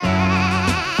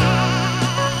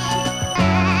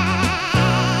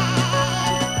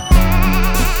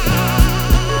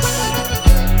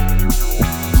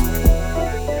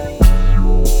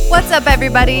What's up,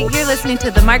 everybody? You're listening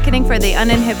to the Marketing for the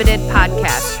Uninhibited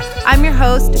podcast. I'm your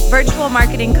host, virtual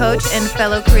marketing coach, and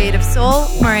fellow creative soul,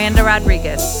 Miranda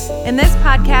Rodriguez. In this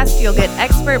podcast, you'll get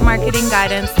expert marketing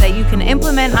guidance that you can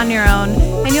implement on your own,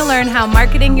 and you'll learn how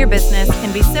marketing your business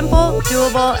can be simple,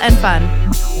 doable, and fun.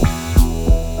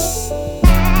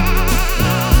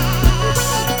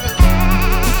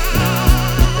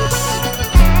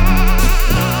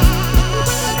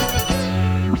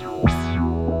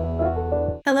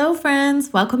 Hello,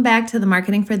 friends. Welcome back to the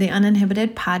Marketing for the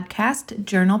Uninhibited podcast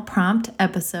journal prompt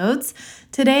episodes.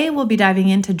 Today, we'll be diving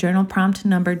into journal prompt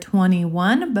number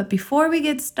 21. But before we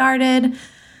get started,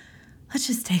 let's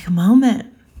just take a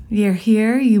moment. You're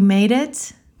here. You made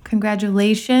it.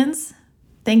 Congratulations.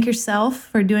 Thank yourself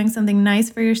for doing something nice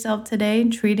for yourself today,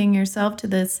 treating yourself to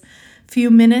this few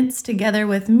minutes together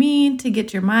with me to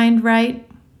get your mind right.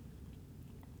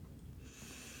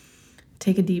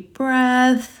 Take a deep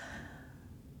breath.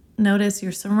 Notice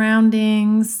your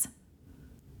surroundings.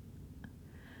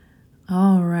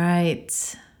 All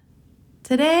right.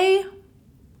 Today,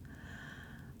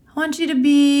 I want you to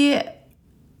be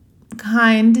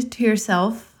kind to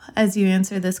yourself as you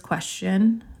answer this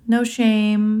question. No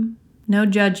shame, no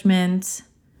judgment,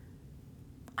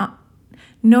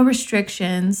 no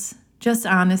restrictions, just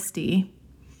honesty.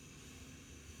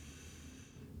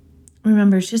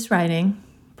 Remember, it's just writing.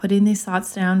 Putting these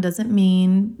thoughts down doesn't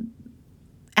mean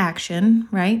action,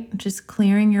 right? Just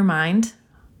clearing your mind,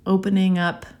 opening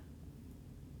up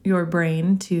your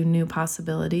brain to new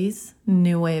possibilities,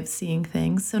 new way of seeing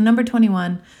things. So number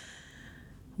 21,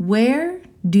 where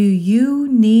do you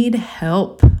need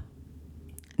help?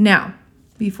 Now,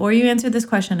 before you answer this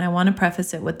question, I want to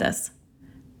preface it with this.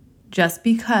 Just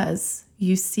because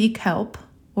you seek help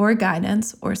or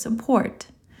guidance or support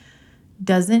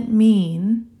doesn't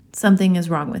mean something is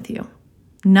wrong with you.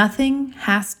 Nothing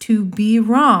has to be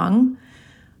wrong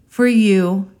for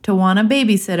you to want a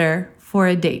babysitter for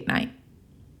a date night,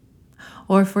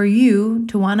 or for you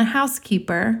to want a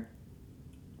housekeeper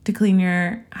to clean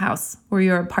your house or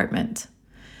your apartment.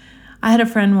 I had a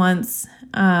friend once,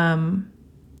 and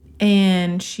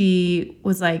she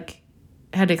was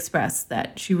had expressed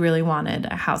that she really wanted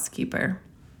a housekeeper.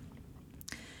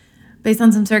 Based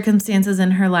on some circumstances in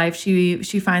her life,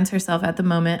 she finds herself at the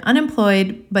moment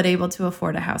unemployed, but able to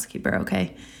afford a housekeeper,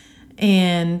 okay?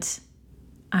 And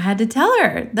I had to tell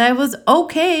her that it was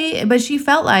okay, but she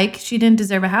felt like she didn't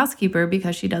deserve a housekeeper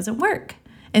because she doesn't work.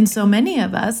 And so many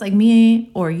of us, like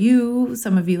me or you,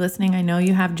 some of you listening, I know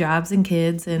you have jobs and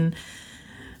kids and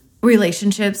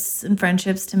relationships and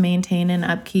friendships to maintain and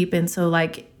upkeep. And so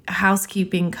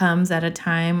housekeeping comes at a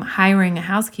time, hiring a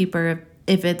housekeeper,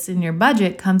 if it's in your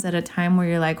budget, comes at a time where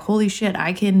you're like, holy shit,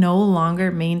 I can no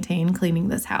longer maintain cleaning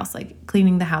this house.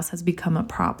 Cleaning the house has become a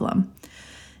problem.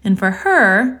 And for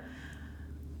her,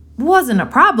 it wasn't a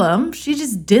problem. She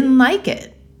just didn't like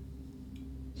it.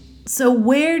 So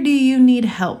where do you need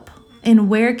help? And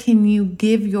where can you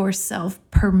give yourself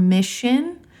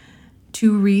permission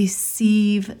to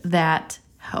receive that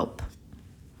help?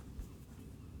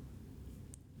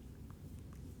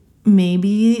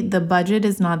 Maybe the budget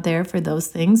is not there for those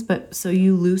things, but so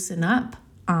you loosen up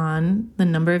on the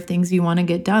number of things you want to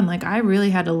get done. I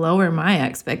really had to lower my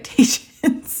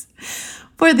expectations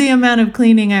for the amount of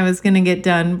cleaning I was going to get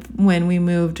done when we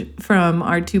moved from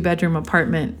our 2-bedroom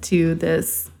apartment to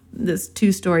this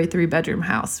 2-story, 3-bedroom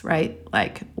house, right?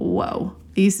 Whoa.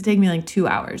 It used to take me 2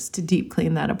 hours to deep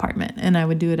clean that apartment, and I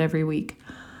would do it every week.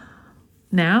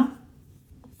 Now,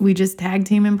 we just tag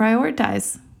team and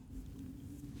prioritize.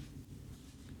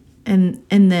 And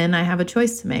then I have a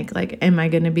choice to make. Am I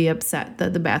going to be upset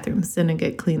that the bathroom's didn't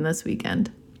get cleaned this weekend?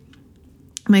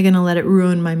 Am I going to let it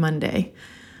ruin my Monday?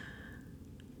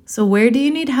 So where do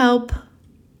you need help?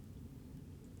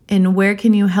 And where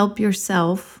can you help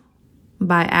yourself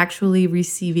by actually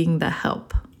receiving the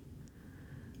help?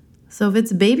 So if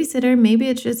it's a babysitter, maybe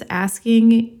it's just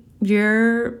asking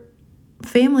your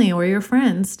family or your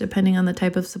friends, depending on the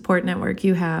type of support network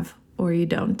you have or you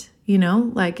don't.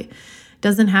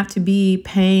 Doesn't have to be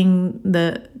paying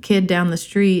the kid down the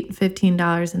street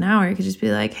 $15 an hour. It could just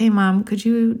be like, hey, mom, could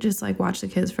you just watch the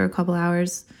kids for a couple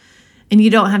hours? And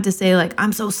you don't have to say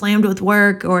I'm so slammed with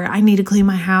work or I need to clean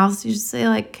my house. You just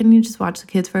say can you just watch the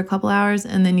kids for a couple hours?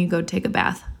 And then you go take a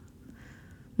bath.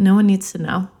 No one needs to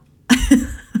know.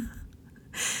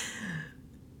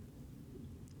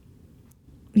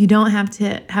 You don't have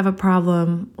to have a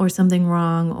problem or something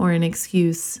wrong or an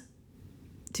excuse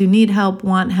to need help,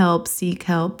 want help, seek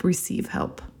help, receive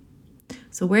help.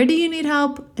 So where do you need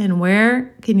help, and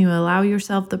where can you allow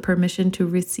yourself the permission to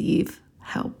receive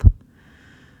help?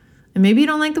 And maybe you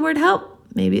don't like the word help.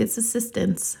 Maybe it's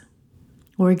assistance.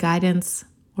 or guidance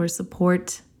or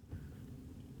support.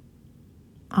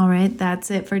 All right,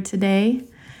 that's it for today.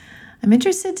 I'm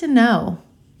interested to know,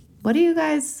 what do you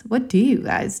guys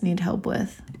need help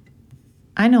with?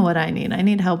 I know what I need. I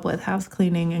need help with house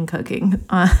cleaning and cooking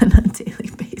on a daily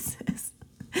basis.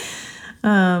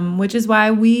 Which is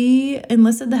why we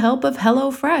enlisted the help of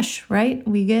HelloFresh, right?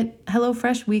 We get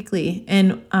HelloFresh weekly.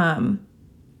 And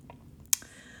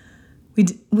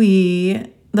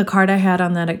the card I had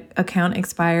on that account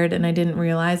expired and I didn't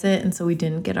realize it. And so we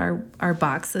didn't get our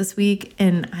box this week.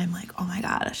 And I'm like, oh my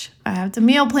gosh, I have to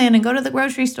meal plan and go to the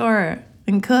grocery store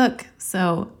and cook.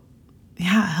 So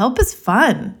yeah, help is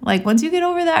fun. Like once you get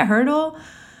over that hurdle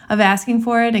of asking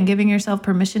for it and giving yourself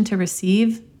permission to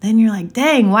receive, then you're like,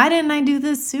 dang, why didn't I do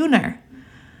this sooner?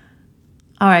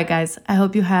 All right, guys, I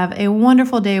hope you have a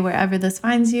wonderful day wherever this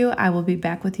finds you. I will be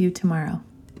back with you tomorrow.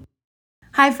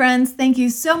 Hi, friends. Thank you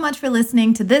so much for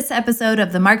listening to this episode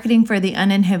of the Marketing for the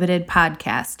Uninhibited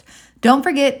podcast. Don't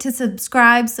forget to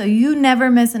subscribe so you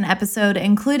never miss an episode,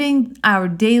 including our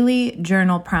daily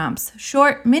journal prompts,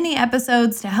 short mini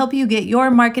episodes to help you get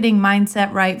your marketing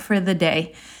mindset right for the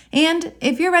day. And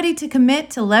if you're ready to commit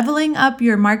to leveling up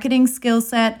your marketing skill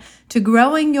set, to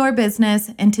growing your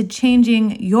business, and to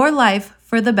changing your life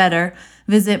for the better,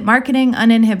 visit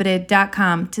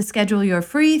marketinguninhibited.com to schedule your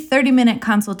free 30-minute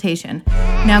consultation.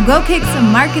 Now go kick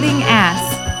some marketing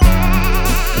ass.